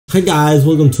Hi guys,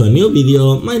 welcome to a new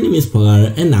video. My name is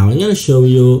Polar and now I'm gonna show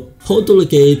you how to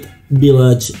locate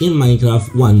village in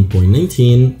Minecraft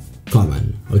 1.19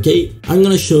 command. Okay, I'm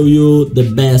gonna show you the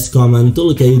best command to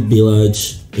locate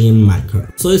village in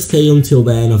Minecraft, so stay until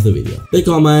the end of the video. The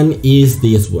command is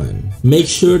this one. Make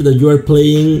sure that you are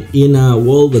playing in a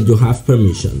world that you have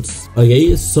permissions.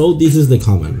 Okay, so this is the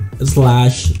command: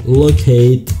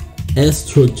 /locate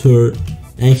structure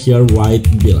and here write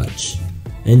village,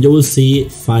 and you will see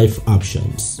 5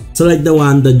 options. Select the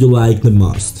one that you like the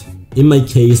most. In my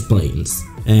case, plains,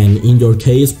 and in your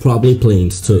case probably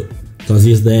plains too, because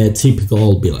it's the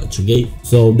typical village. Okay,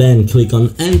 so then click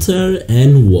on enter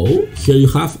and whoa, here you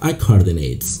have a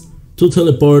coordinates. To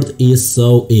teleport is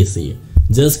so easy,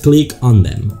 just click on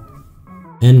them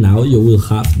and now you will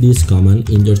have this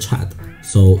command in your chat.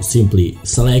 So simply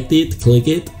select it, click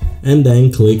it, and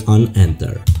then click on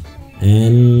enter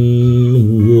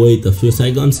and wait a few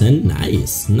seconds and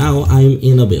nice, now I'm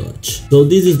in a village. So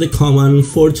this is the command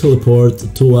for teleport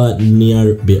to a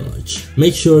near village.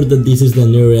 Make sure that this is the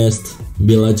nearest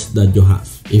village that you have.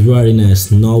 If you are in a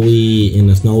snowy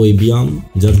biome,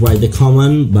 just write the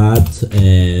command but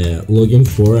looking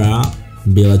for a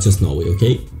village snowy.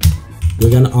 Okay, you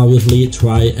can obviously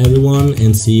try everyone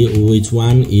and see which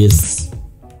one is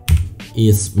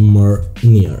more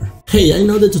near. Hey, I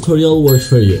know the tutorial works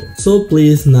for you, so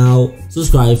please now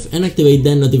subscribe and activate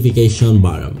the notification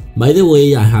button. By the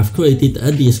way, I have created a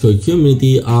Discord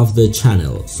community of the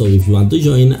channel, so if you want to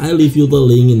join, I'll leave you the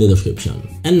link in the description.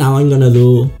 And now I'm gonna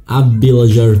do a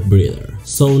villager breeder.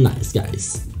 So nice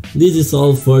guys. This is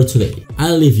all for today.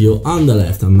 I'll leave you on the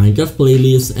left a Minecraft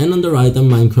playlist and on the right a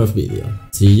Minecraft video.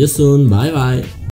 See you soon, bye bye.